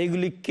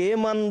 এগুলি কে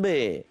মানবে?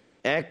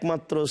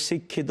 একমাত্র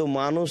শিক্ষিত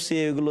মানুষই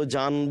এগুলো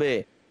জানবে,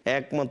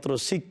 একমাত্র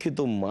শিক্ষিত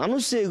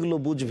মানুষই এগুলো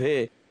বুঝবে,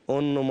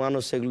 অন্য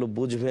মানুষ এগুলো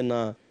বুঝবে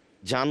না,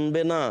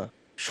 জানবে না।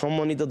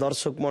 সম্মানিত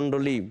দর্শক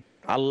মণ্ডলী,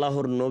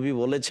 আল্লাহর নবী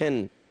বলেছেন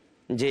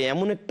যে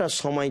এমন একটা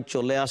সময়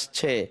চলে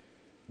আসছে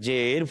যে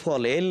এর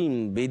ফল ইলম,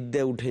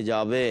 বিদ্যা উঠে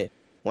যাবে,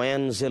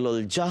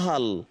 ওয়ানজিলুল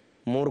জাহাল,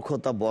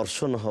 মূর্খতা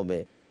বর্ষণ হবে।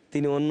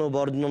 তিনি অন্য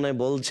বর্ণনায়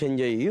বলছেন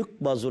যে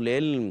ইউকবাজুল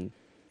ইলম,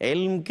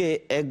 ইলমকে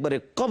একবারে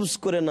কবজ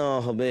করে নেওয়া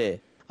হবে।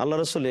 আল্লাহ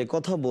রাসূল এ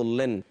কথা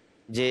বললেন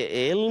যে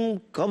ইলম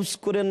কবজ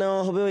করে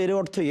নেওয়া হবে, এর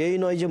অর্থ এই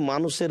নয় যে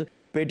মানুষের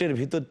পেটের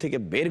ভিতর থেকে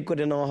বের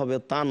করে নেওয়া হবে,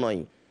 তা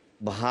নয়।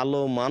 ভালো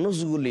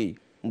মানুষগুলি,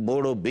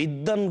 বড়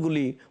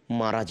বিদ্বানগুলি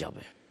মারা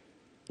যাবে,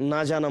 না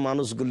জানা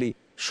মানুষগুলি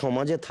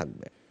সমাজে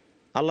থাকবে।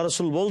 আল্লাহ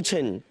রাসূল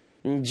বলছেন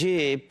যে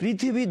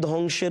পৃথিবী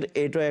ধ্বংসের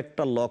এটা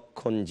একটা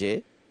লক্ষণ যে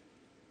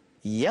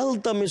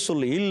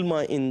ইয়ালতামিসুল ইলমা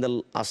ইনদাল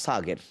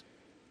আসাগের,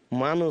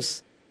 মানুষ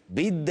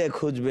বিদ্যা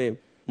খুঁজবে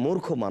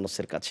মূর্খ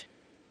মানুষের কাছে।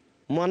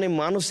 মানে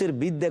মানুষের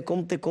বিদ্যা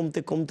কমতে কমতে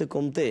কমতে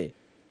কমতে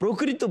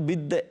প্রকৃত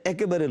বিদ্যা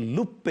একেবারে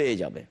লুপ পেয়ে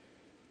যাবে।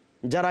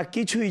 যারা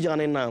কিছুই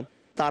জানে না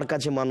তার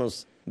কাছে মানুষ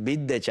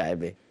বিদ্যা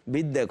চাইবে,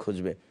 বিদ্যা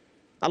খুঁজবে।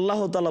 আল্লাহ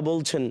তাআলা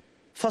বলছেন,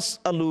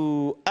 ফাসআলু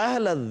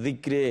আহলা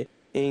যিকরি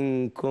ইন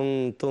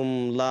কুনতুম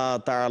লা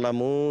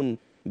তা'লামুন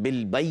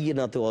বিল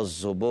বাইয়িনাতি ওয়াজ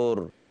জুবুর,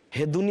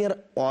 হে দুনিয়ার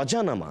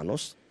অজানা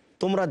মানুষ,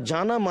 তোমরা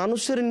জানা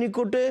মানুষের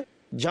নিকটে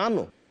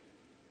জানো।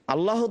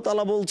 আল্লাহ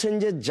তাআলা বলছেন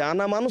যে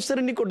জানা মানুষের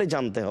নিকটে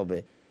জানতে হবে,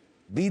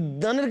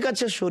 বিদ্বানের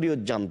কাছে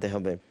শরীয়ত জানতে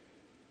হবে।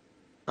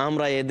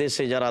 আমরা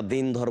এদেশে যারা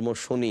দিন ধর্ম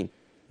শুনি,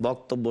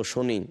 বক্তব্য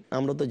শুনি,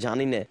 আমরা তো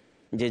জানি না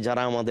যে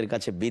যারা আমাদের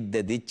কাছে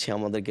বিদ্যে দিচ্ছে,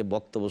 আমাদেরকে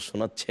বক্তব্য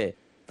শোনাচ্ছে,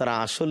 তারা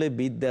আসলে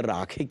বিদ্যে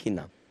রাখে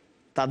কিনা,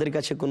 তাদের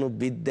কাছে কোনো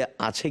বিদ্যে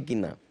আছে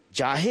কিনা।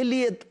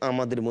 জাহেলিয়ত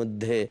আমাদের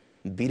মধ্যে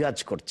বিরাজ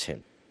করছে।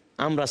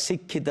 আমরা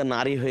শিক্ষিত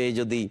নারী হয়ে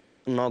যদি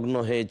নগ্ন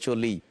হয়ে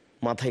চলি,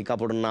 মাথায়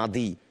কাপড় না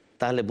দিই,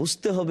 তাহলে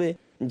বুঝতে হবে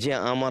যে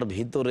আমার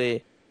ভিতরে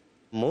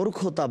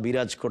মূর্খতা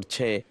বিরাজ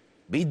করছে,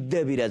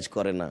 বিদ্যা বিরাজ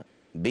করে না।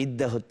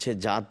 বিদ্যা হচ্ছে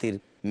জাতির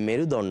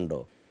মেরুদণ্ড,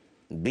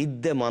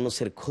 বিদ্যা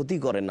মানুষের ক্ষতি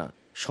করে না।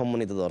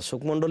 সম্মানিত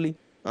দর্শক মণ্ডলী,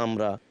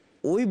 আমরা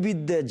ওই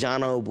বিদ্যা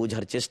জানা ও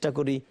বোঝার চেষ্টা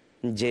করি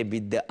যে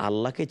বিদ্যা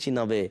আল্লাহকে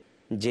চিনাবে,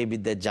 যে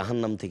বিদ্যা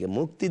জাহান্নাম থেকে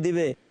মুক্তি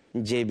দিবে,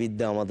 যে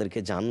বিদ্যা আমাদেরকে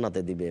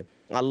জান্নাতে দিবে।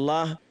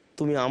 আল্লাহ,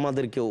 তুমি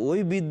আমাদেরকে ওই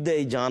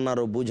বিদ্যায় জানার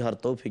ও বুঝার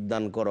তৌফিক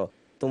দান করো।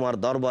 তোমার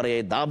দরবারে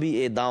এই দাবি,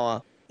 এই দাওয়া,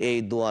 এই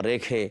দোয়া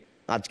রেখে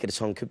আজকের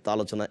সংক্ষিপ্ত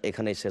আলোচনা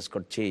এখানেই শেষ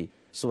করছি।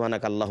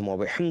 সুবহানাকা আল্লাহুম্মা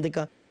ওয়া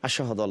বিহামদিকা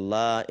আশহাদু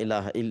আল্লা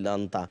ইলাহা ইল্লা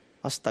আনতা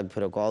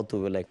আস্তাগফিরুকা ওয়া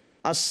আতুবু ইলাইক।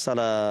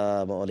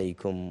 আসসালামু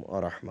আলাইকুম ওয়া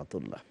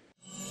রাহমাতুল্লাহ।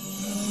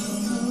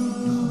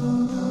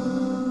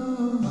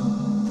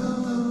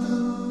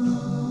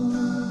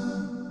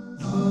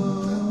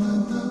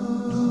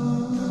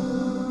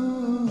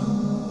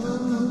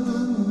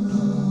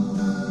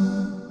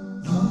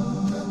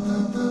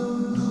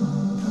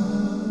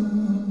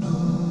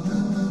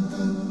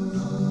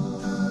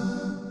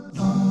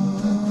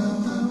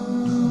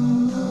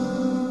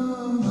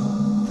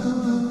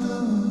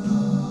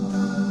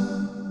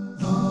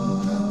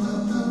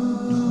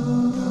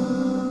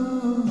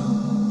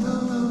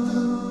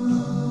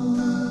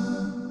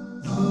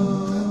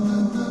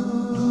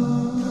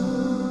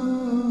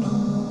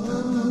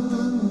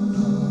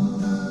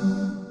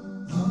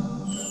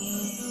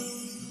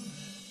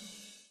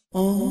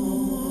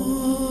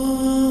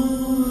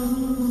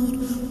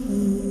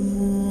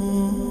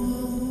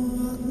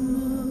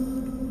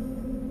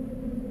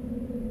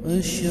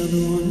 أشهد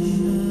أن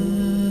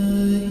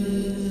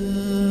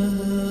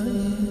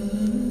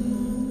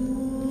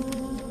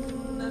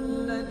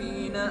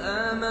الذين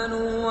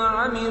آمنوا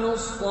وعملوا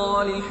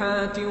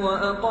الصالحات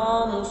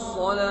وأقاموا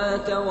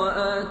الصلاة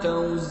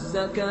وآتوا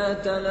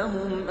الزكاة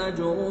لهم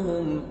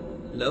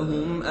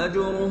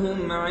أجرهم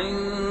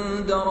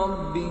عند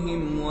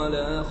ربهم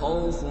ولا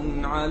خوف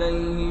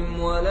عليهم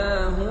ولا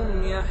هم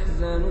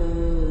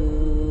يحزنون.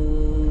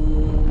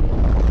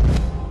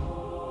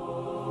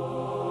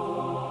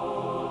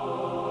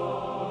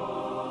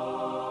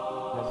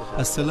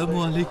 আসসালামু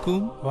আলাইকুম।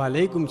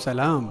 ওয়ালাইকুম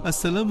সালাম।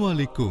 আসসালামু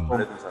আলাইকুম।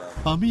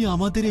 আমি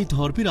আমাদের এই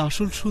ধর্মের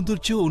আসল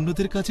সৌন্দর্য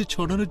অন্যদের কাছে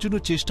ছড়ানোর জন্য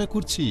চেষ্টা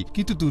করছি,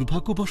 কিন্তু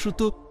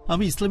দুর্ভাগ্যবশত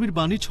আমি ইসলামের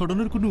বাণী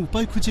ছড়ানোর কোনো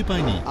উপায় খুঁজে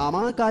পাইনি।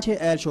 আমার কাছে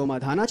এর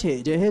সমাধান আছে।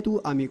 যেহেতু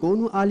আমি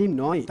কোনো আলিম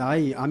নয়,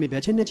 তাই আমি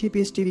বেছে নিয়েছি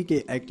পিস টিভিকে,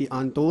 একটি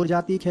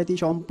আন্তর্জাতিক খ্যাতি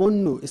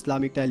সম্পন্ন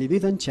ইসলামিক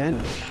টেলিভিশন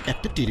চ্যানেল।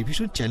 একটা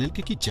টেলিভিশন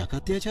চ্যানেলকে কি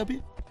জাকাত দেওয়া যাবে?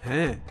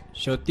 হ্যাঁ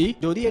সত্যি,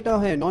 যদি এটা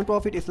হয় non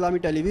profit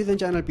Islamic television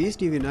channel piece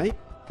TV নয়,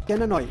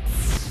 কেন নয়?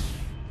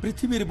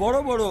 পৃথিবীর বড়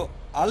বড়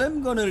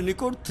আলেমগণের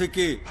নিকট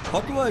থেকে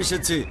ফতোয়া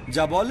এসেছে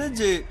যা বলে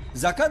যে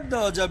যাকাত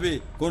দেওয়া যাবে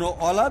কোনো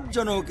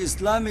অলাভজনক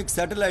ইসলামিক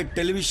স্যাটেলাইট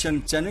টেলিভিশন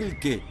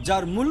চ্যানেলকে,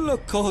 যার মূল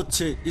লক্ষ্য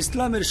হচ্ছে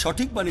ইসলামের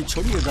সঠিক বাণী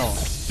ছড়িয়ে দেওয়া।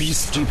 পিস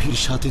টিভির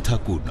সাথে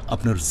থাকুন।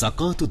 আপনার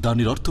যাকাত ও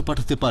দানের অর্থ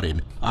পাঠাতে পারেন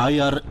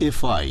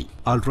IRFI,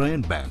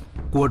 আলট্রায়ন bank,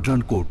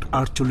 quadrant code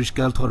 48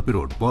 Calthorpe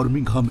road,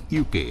 Birmingham,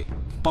 UK।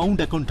 Pound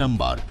account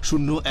number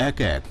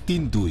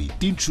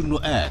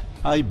 0113230301,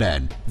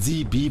 IBAN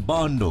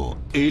GB52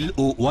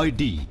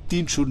 LOYD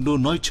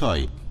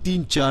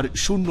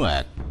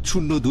 30963401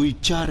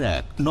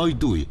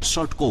 024192,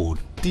 short code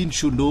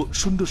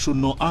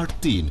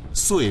 300083,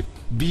 সোয়েব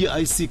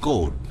BIC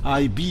কোড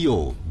IBO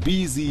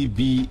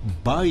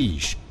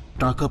BGB22।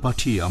 টাকা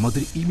পাঠিয়ে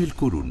আমাদের ইমেল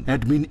করুন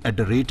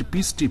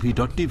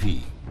admin@peacetv.tv।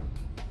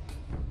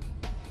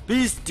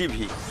 পিস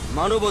টিভি,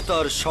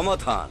 মানবতার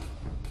সমাধান।